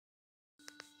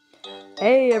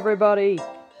Hey everybody!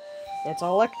 It's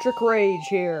Electric Rage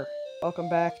here. Welcome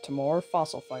back to more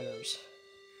Fossil Fighters.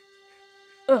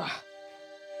 Ugh.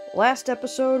 Last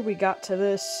episode we got to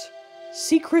this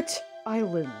secret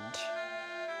island.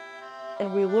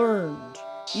 And we learned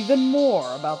even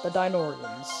more about the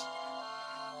Dynorians.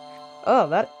 Oh,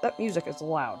 that music is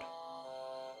loud.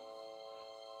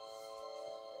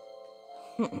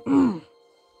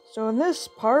 So in this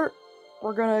part,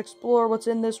 we're gonna explore what's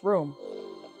in this room.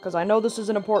 Because I know this is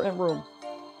an important room.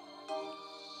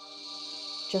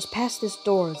 Just past this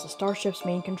door is the starship's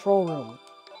main control room.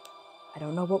 I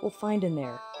don't know what we'll find in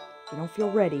there. If you don't feel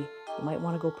ready, you might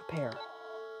want to go prepare.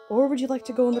 Or would you like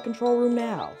to go in the control room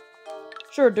now?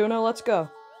 Sure, Duna, let's go.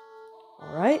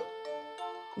 Alright?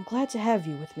 I'm glad to have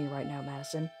you with me right now,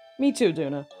 Madison. Me too,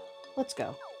 Duna. Let's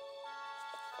go.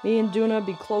 Me and Duna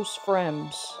be close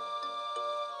friends.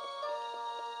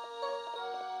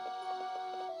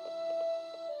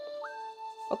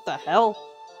 What the hell?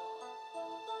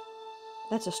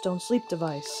 That's a stone sleep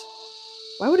device.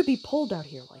 Why would it be pulled out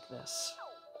here like this?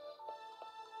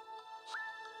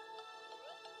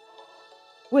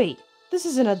 Wait, this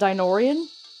isn't a Dynorian?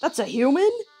 That's a human?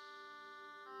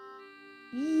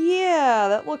 Yeah,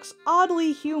 that looks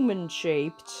oddly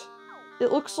human-shaped.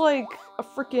 It looks like a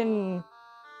freaking...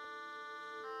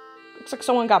 Looks like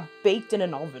someone got baked in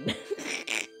an oven.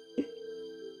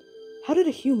 How did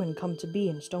a human come to be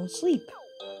in stone sleep?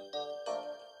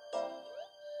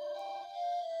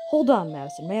 Hold on,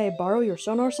 Madison. May I borrow your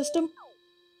sonar system?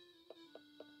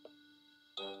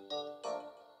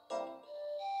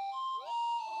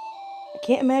 I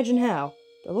can't imagine how,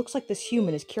 but it looks like this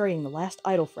human is carrying the last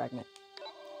idol fragment.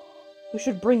 We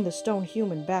should bring the stone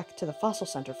human back to the fossil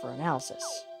center for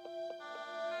analysis.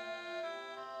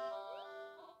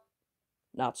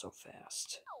 Not so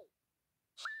fast.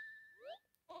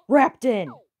 Raptain!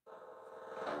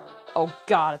 Oh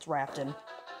god, it's Raptain.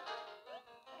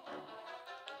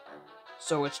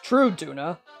 So it's true,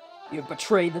 Duna. You've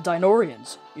betrayed the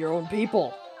Dynorians, your own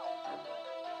people.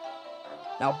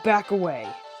 Now back away.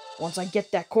 Once I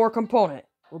get that core component,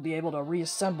 we'll be able to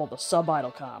reassemble the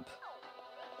sub-Idolcomp.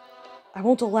 I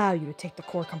won't allow you to take the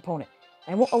core component.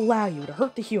 I won't allow you to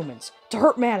hurt the humans, to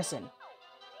hurt Madison.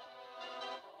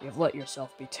 You've let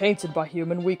yourself be tainted by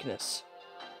human weakness.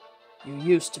 You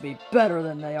used to be better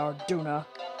than they are, Duna.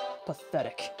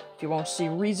 Pathetic. If you won't see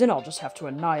reason, I'll just have to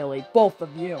annihilate both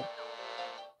of you.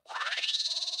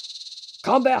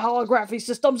 Combat holography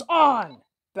systems on!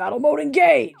 Battle mode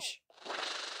engage!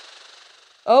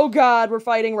 Oh god, we're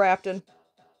fighting Raptain.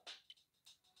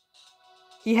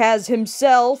 He has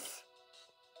himself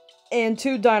and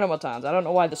two Dynamatons. I don't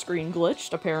know why the screen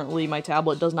glitched. Apparently my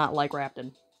tablet does not like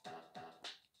Raptain.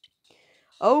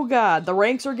 Oh god, the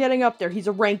ranks are getting up there. He's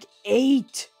a rank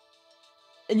 8.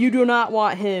 And you do not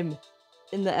want him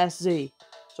in the SZ.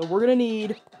 So we're gonna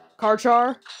need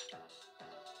Karchar.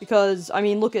 Because, I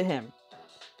mean, look at him.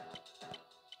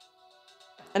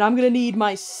 And I'm gonna need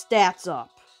my stats up.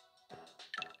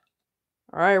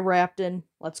 Alright, Raptain,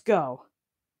 let's go.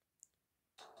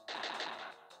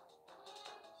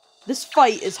 This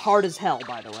fight is hard as hell,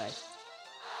 by the way.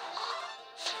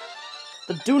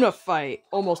 The Duna fight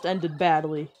almost ended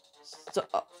badly. So,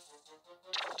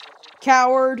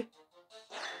 coward.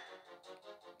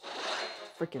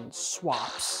 Freaking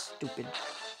swaps. Stupid.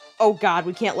 Oh god,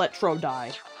 we can't let Tro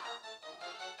die.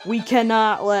 We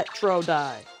cannot let Tro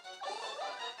die.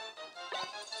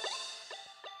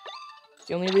 It's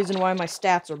the only reason why my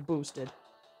stats are boosted.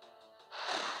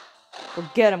 Go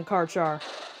get him, Karchar.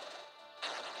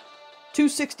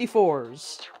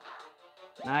 264s.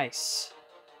 Nice.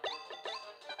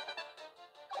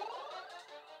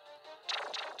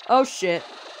 Oh shit.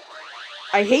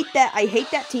 I hate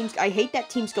that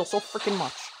team skill so freaking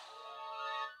much.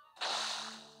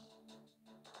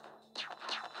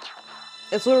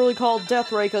 It's literally called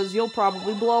Death Ray because you'll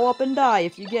probably blow up and die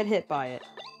if you get hit by it.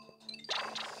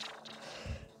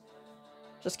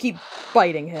 Just keep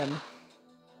biting him.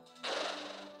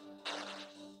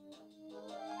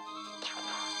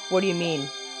 What do you mean?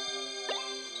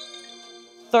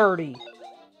 30.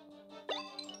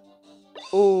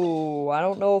 Ooh, I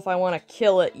don't know if I want to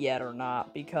kill it yet or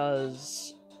not,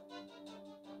 because...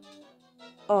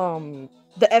 the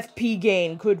FP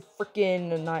gain could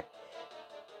frickin' not...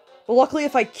 But luckily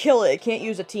if I kill it, it can't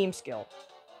use a team skill.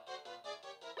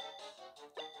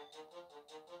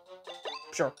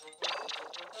 Sure.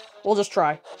 We'll just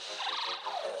try.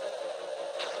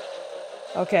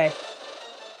 Okay.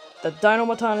 The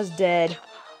Dynomaton is dead.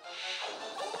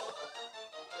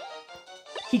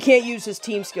 He can't use his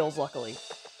team skills, luckily.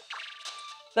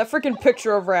 That freaking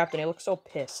picture of Raptain, he looks so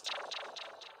pissed.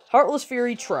 Heartless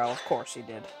Fury Tro, of course you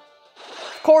did.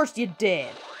 Of course you did.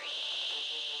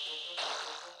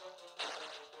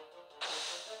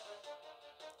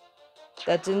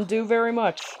 That didn't do very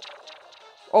much.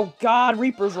 Oh god,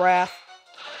 Reaper's Wrath.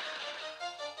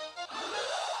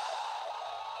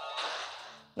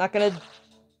 Not gonna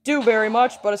do very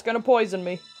much, but it's gonna poison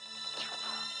me.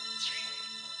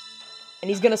 And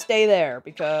he's gonna stay there,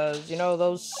 because, you know,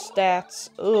 those stats...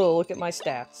 Ugh, look at my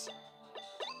stats.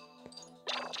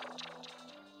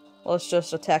 Let's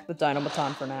just attack the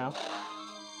Dynamoton for now.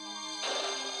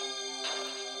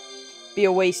 Be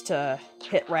a waste to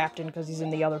hit Raptain, because he's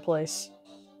in the other place.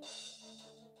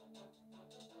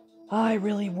 I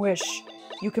really wish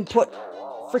you can put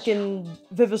frickin'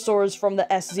 Vivisaurs from the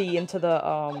SZ into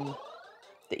the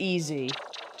EZ.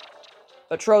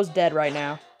 But Tro's dead right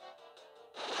now.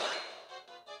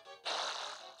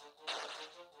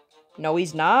 No,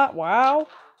 he's not? Wow.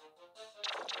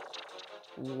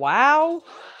 Wow.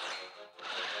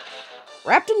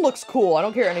 Raptain looks cool. I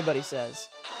don't care what anybody says.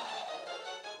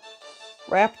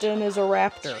 Raptain is a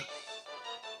raptor.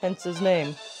 Hence his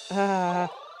name.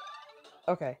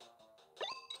 Okay.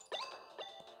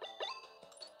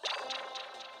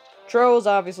 Tro's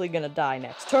obviously gonna die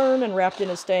next turn, and Raptain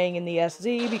is staying in the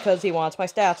SZ because he wants my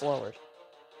stats lowered.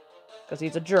 Because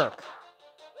he's a jerk.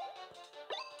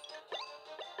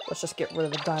 Let's just get rid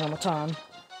of the Dynamoton.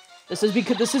 This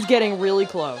is getting really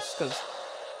close, because,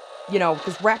 you know,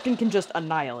 because Raptain can just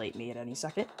annihilate me at any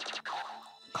second.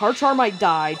 Karchar might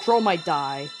die, Tro might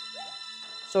die.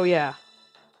 So yeah.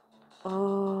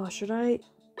 Should I?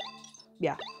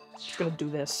 Yeah, just gonna do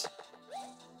this.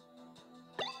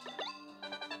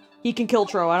 He can kill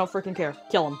Tro, I don't freaking care.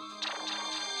 Kill him.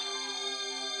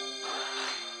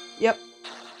 Yep.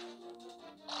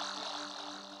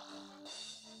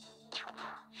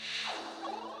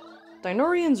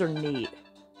 Dynorians are neat.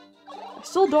 I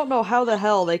still don't know how the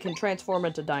hell they can transform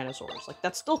into dinosaurs. Like,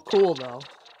 that's still cool, though.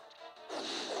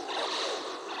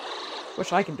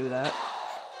 Wish I can do that.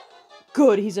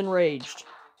 Good, he's enraged.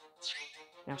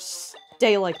 Now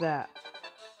stay like that.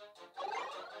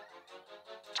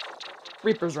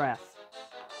 Reaper's Wrath.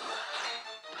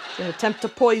 He's gonna attempt to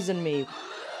poison me.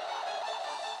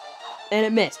 And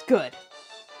it missed. Good.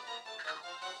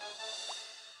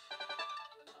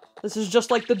 This is just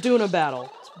like the Duna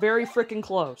battle. It's very freaking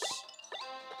close.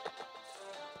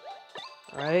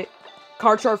 Alright.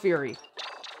 Karchar Fury.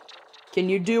 Can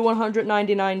you do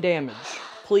 199 damage?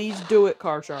 Please do it,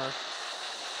 Karchar.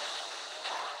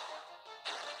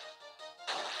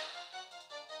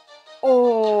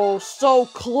 Oh, so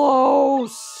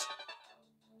close!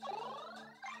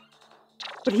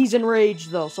 But he's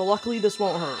enraged, though, so luckily this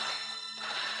won't hurt.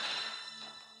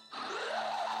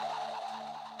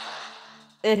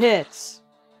 It hits.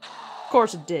 Of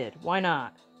course it did. Why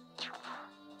not?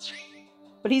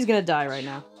 But he's gonna die right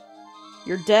now.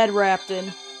 You're dead,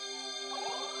 Raptain.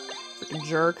 Freaking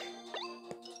jerk.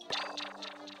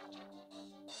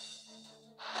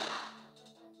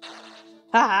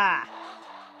 Haha!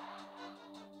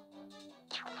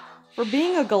 For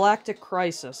being a galactic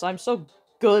crisis, I'm so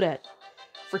good at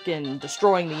freaking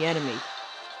destroying the enemy.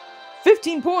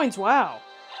 15 points, wow!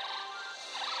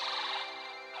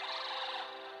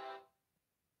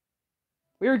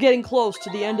 We are getting close to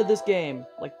the end of this game.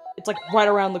 Like, it's like right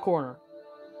around the corner.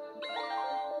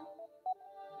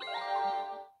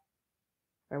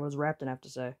 Alright, what does Raptain have to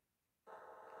say?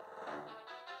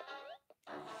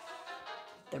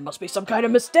 There must be some kind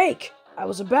of mistake! I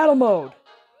was in battle mode!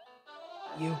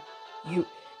 You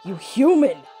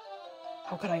human!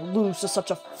 How could I lose to such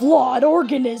a flawed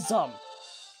organism?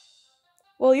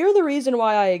 Well, you're the reason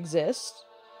why I exist.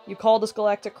 You call this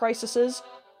galactic crises.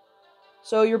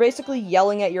 So you're basically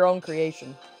yelling at your own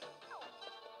creation.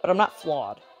 But I'm not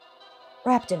flawed.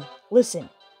 Raptain, listen.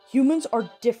 Humans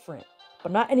are different,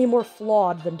 but not any more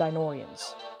flawed than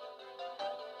Dynorians.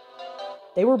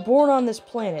 They were born on this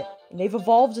planet, and they've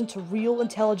evolved into real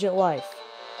intelligent life.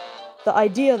 The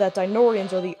idea that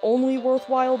Dynorians are the only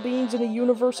worthwhile beings in the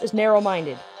universe is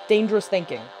narrow-minded, dangerous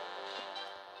thinking.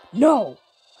 No!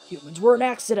 Humans were an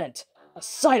accident! A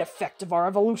side effect of our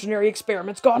evolutionary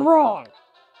experiments gone wrong!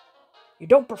 You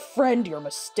don't befriend your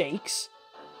mistakes.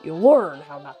 You learn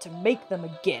how not to make them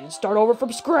again and start over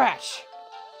from scratch.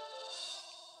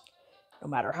 No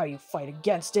matter how you fight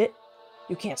against it,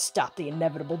 you can't stop the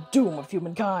inevitable doom of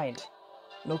humankind.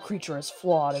 No creature as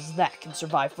flawed as that can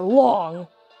survive for long.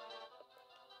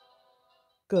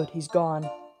 Good, he's gone.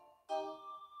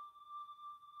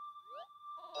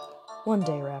 One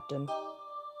day, Raptain.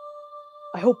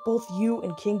 I hope both you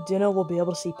and King Dynal will be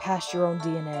able to see past your own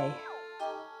DNA.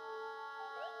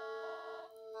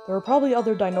 There are probably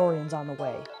other Dynorians on the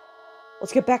way,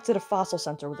 Let's get back to the fossil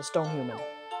center with the stone human.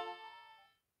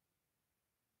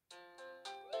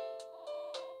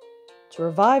 To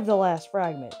revive the last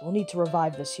fragment, we'll need to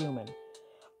revive this human.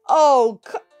 Oh,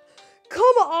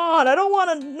 come on! I don't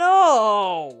want to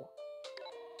know!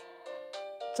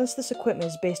 Since this equipment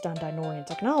is based on Dynorian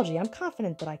technology, I'm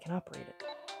confident that I can operate it.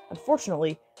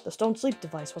 Unfortunately, the stone sleep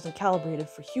device wasn't calibrated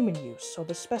for human use, so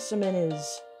the specimen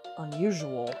is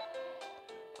unusual.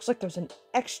 Looks like there's an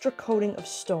extra coating of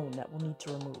stone that we'll need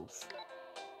to remove.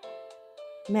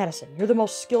 Madison, you're the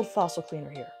most skilled fossil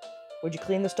cleaner here. Would you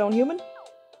clean the stone human?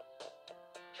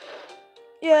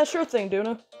 Yeah, sure thing,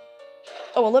 Duna.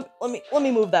 Oh, well, let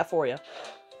me move that for you.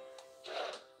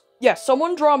 Yeah,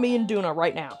 someone draw me and Duna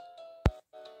right now.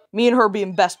 Me and her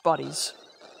being best buddies.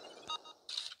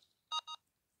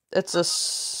 It's a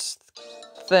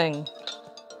thing.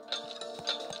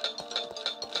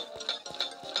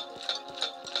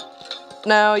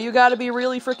 Now, you gotta be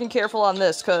really freaking careful on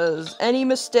this, because any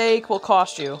mistake will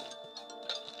cost you.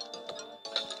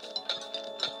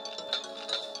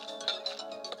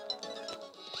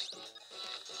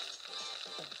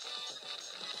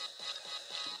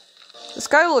 This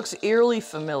guy looks eerily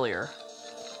familiar.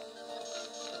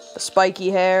 The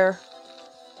spiky hair.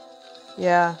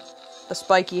 Yeah, the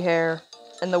spiky hair.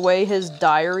 And the way his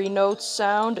diary notes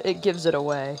sound, it gives it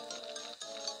away.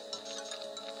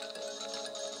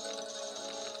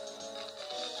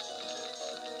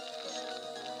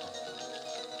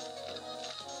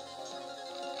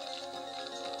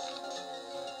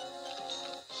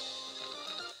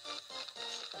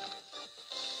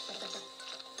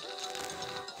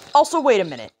 Also, wait a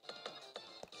minute.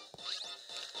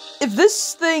 If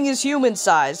this thing is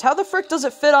human-sized, how the frick does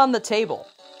it fit on the table?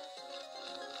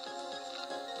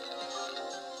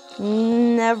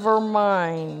 Never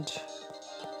mind.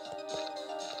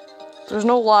 There's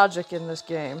no logic in this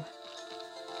game.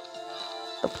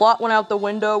 The plot went out the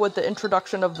window with the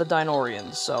introduction of the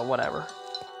Dynorians, so whatever.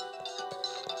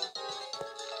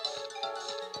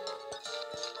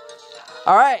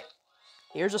 Alright,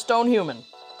 here's a stone human.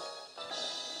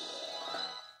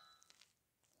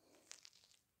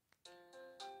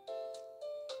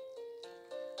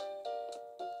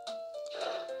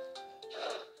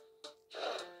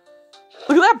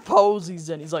 Look at that pose he's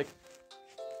in. He's like...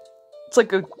 It's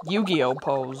like a Yu-Gi-Oh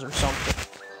pose or something.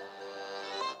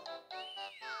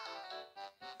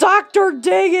 Dr.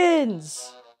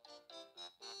 Diggins!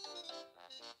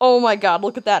 Oh my god,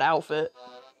 look at that outfit.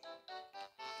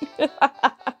 The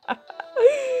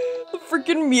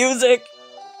freaking music.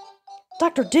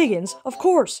 Dr. Diggins? Of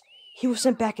course. He was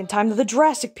sent back in time to the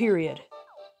Jurassic period.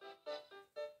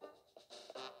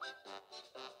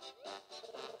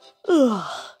 Ugh.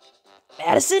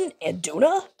 Madison and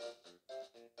Duna?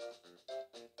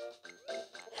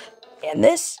 And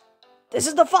this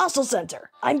is the Fossil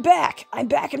Center. I'm back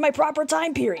in my proper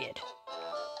time period.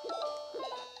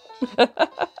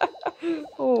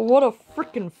 Oh, what a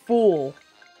freaking fool.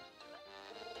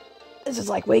 This is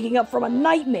like waking up from a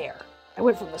nightmare. I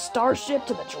went from the starship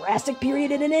to the Jurassic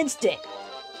period in an instant.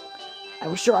 I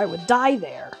was sure I would die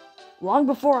there, long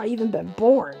before I even been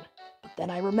born. But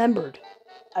then I remembered.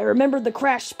 I remembered the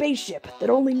crashed spaceship that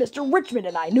only Mr. Richmond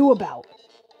and I knew about.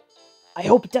 I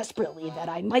hoped desperately that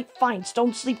I might find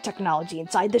stone sleep technology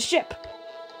inside the ship.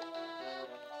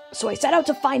 So I set out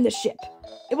to find the ship.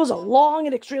 It was a long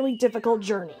and extremely difficult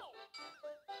journey.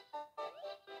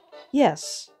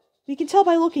 Yes, we can tell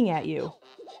by looking at you.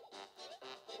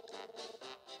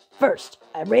 First,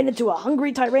 I ran into a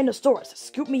hungry Tyrannosaurus,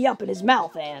 scooped me up in his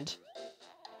mouth, and...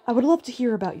 I would love to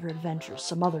hear about your adventures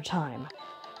some other time.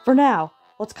 For now,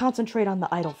 let's concentrate on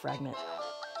the idol fragment.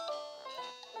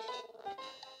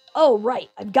 Oh, right,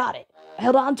 I've got it. I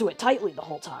held on to it tightly the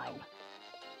whole time.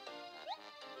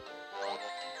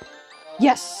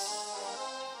 Yes!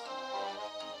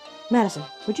 Madison,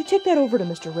 would you take that over to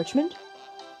Mr. Richmond?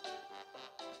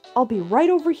 I'll be right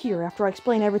over here after I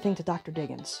explain everything to Dr.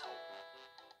 Diggins.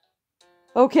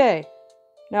 Okay,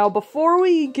 now before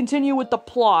we continue with the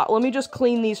plot, let me just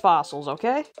clean these fossils,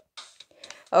 okay?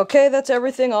 Okay, that's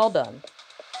everything all done.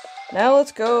 Now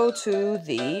let's go to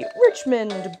the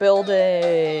Richmond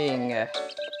building.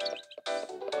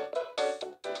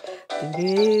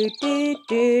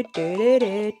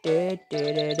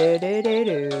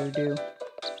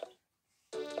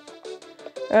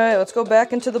 Alright, let's go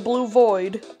back into the blue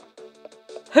void.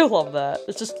 I love that.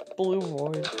 It's just blue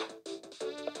void.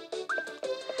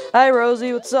 Hi,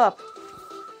 Rosie, what's up?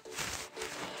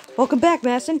 Welcome back,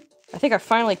 Madison. I think I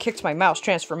finally kicked my mouse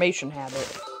transformation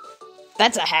habit.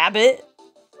 That's a habit?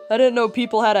 I didn't know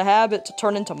people had a habit to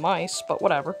turn into mice, but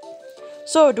whatever.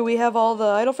 So, do we have all the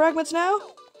idol fragments now?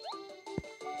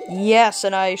 Yes,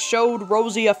 and I showed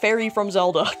Rosie a fairy from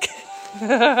Zelda.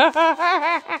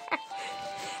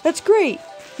 That's great!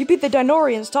 You beat the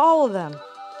Dynorians to all of them.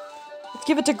 Let's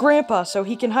give it to Grandpa so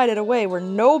he can hide it away where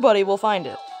nobody will find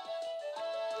it.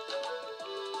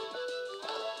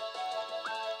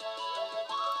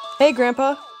 Hey,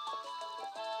 Grandpa.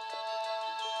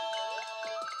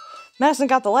 Madison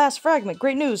got the last fragment.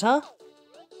 Great news, huh?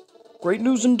 Great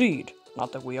news indeed.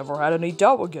 Not that we ever had any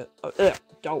doubt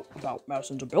about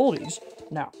Madison's abilities.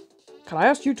 Now, can I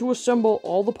ask you to assemble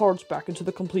all the parts back into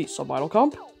the complete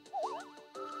sub-Idolcomp?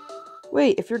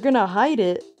 Wait, if you're gonna hide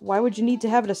it, why would you need to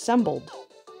have it assembled?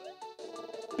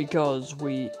 Because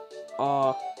we,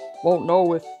 won't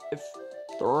know if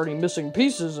there are any missing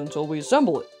pieces until we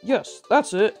assemble it. Yes,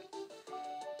 that's it.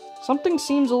 Something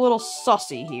seems a little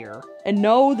sussy here. And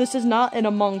no, this is not an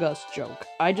Among Us joke.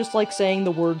 I just like saying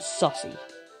the word sussy.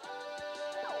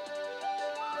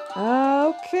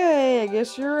 Okay, I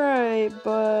guess you're right,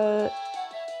 but...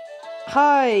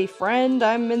 Hi, friend,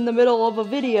 I'm in the middle of a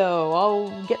video.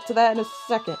 I'll get to that in a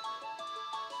second.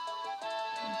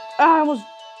 I almost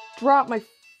dropped my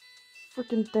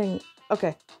freaking thing.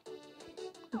 Okay.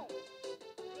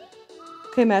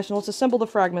 Okay, Madison, let's assemble the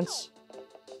fragments.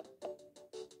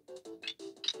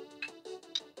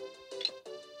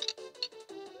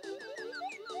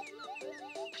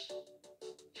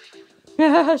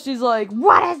 She's like,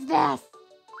 what is this?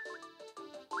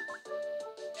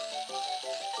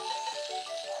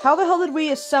 How the hell did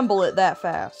we assemble it that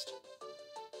fast?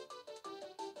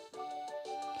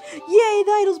 Yay,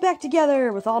 the idol's back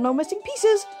together! With all no missing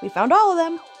pieces, we found all of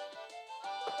them.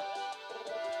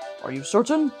 Are you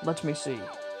certain? Let me see.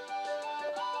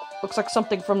 Looks like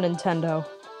something from Nintendo.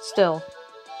 Still.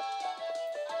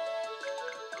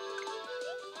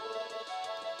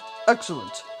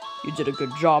 Excellent. You did a good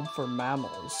job for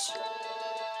mammals.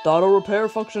 The auto repair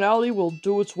functionality will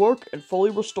do its work and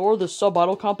fully restore this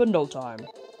sub-Idolcomp in no time.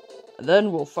 And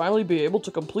then we'll finally be able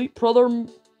to complete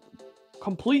Project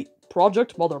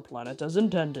Mother Planet as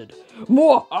intended.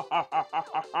 Grandpa,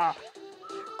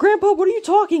 what are you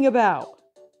talking about?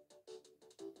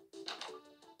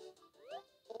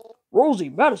 Rosie,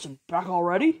 Madison, back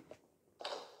already?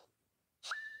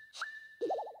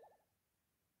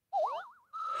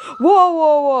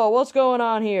 Whoa, what's going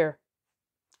on here?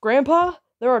 Grandpa,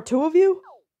 there are two of you?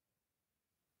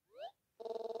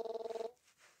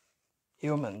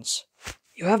 Humans,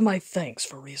 you have my thanks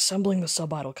for reassembling the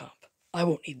sub-Idolcomp. I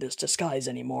won't need this disguise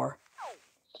anymore.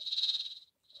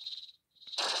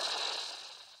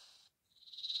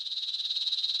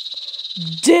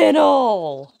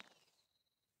 Dynal!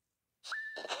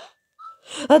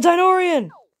 A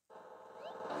Dynorian!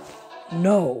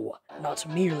 No, not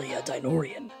merely a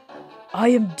Dynorian. I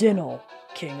am Dynal,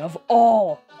 king of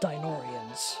all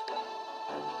Dynorians.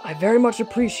 I very much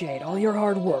appreciate all your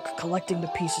hard work collecting the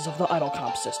pieces of the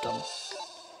Idolcomp system.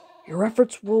 Your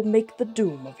efforts will make the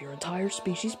doom of your entire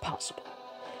species possible.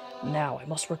 Now I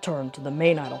must return to the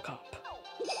main Idolcomp.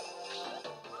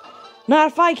 Not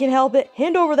if I can help it.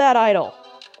 Hand over that idol.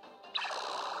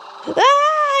 Ah,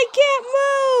 I can't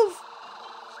move!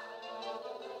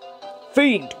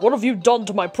 Fiend, what have you done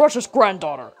to my precious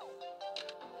granddaughter?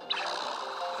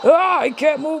 Ah, I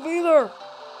can't move either!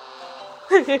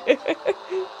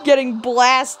 Getting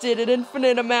blasted an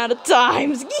infinite amount of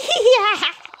times.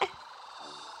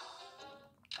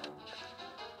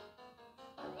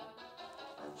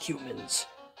 Humans,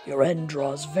 your end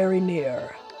draws very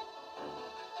near.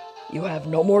 You have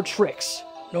no more tricks,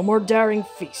 no more daring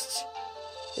feasts.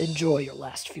 Enjoy your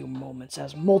last few moments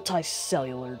as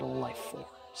multicellular life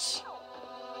forms.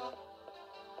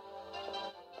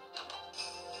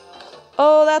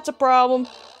 Oh, that's a problem.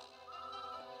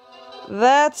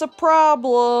 That's a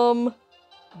problem.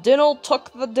 Dynal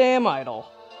took the damn idol.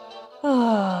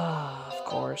 Ah, of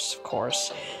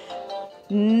course.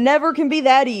 Never can be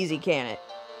that easy, can it?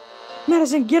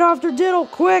 Madison, get off their Dynal,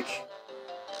 quick!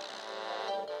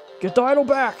 Get the idol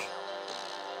back!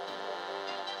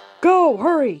 Go,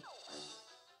 hurry!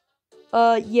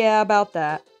 Yeah, about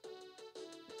that.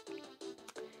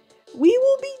 We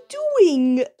will be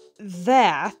doing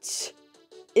that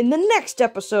in the next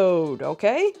episode,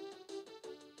 okay?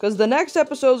 Because the next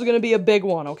episode is going to be a big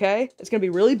one, okay? It's going to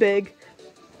be really big.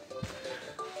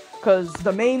 Because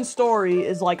the main story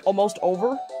is, like, almost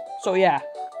over. So, yeah.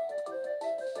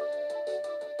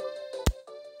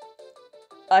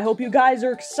 I hope you guys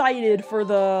are excited for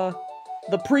the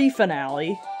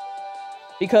pre-finale.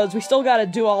 Because we still gotta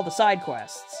do all the side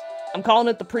quests. I'm calling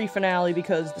it the pre-finale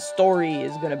because the story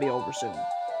is gonna be over soon.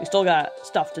 We still got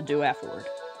stuff to do afterward.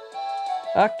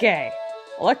 Okay.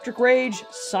 Electric Rage,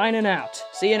 signing out.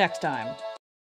 See you next time.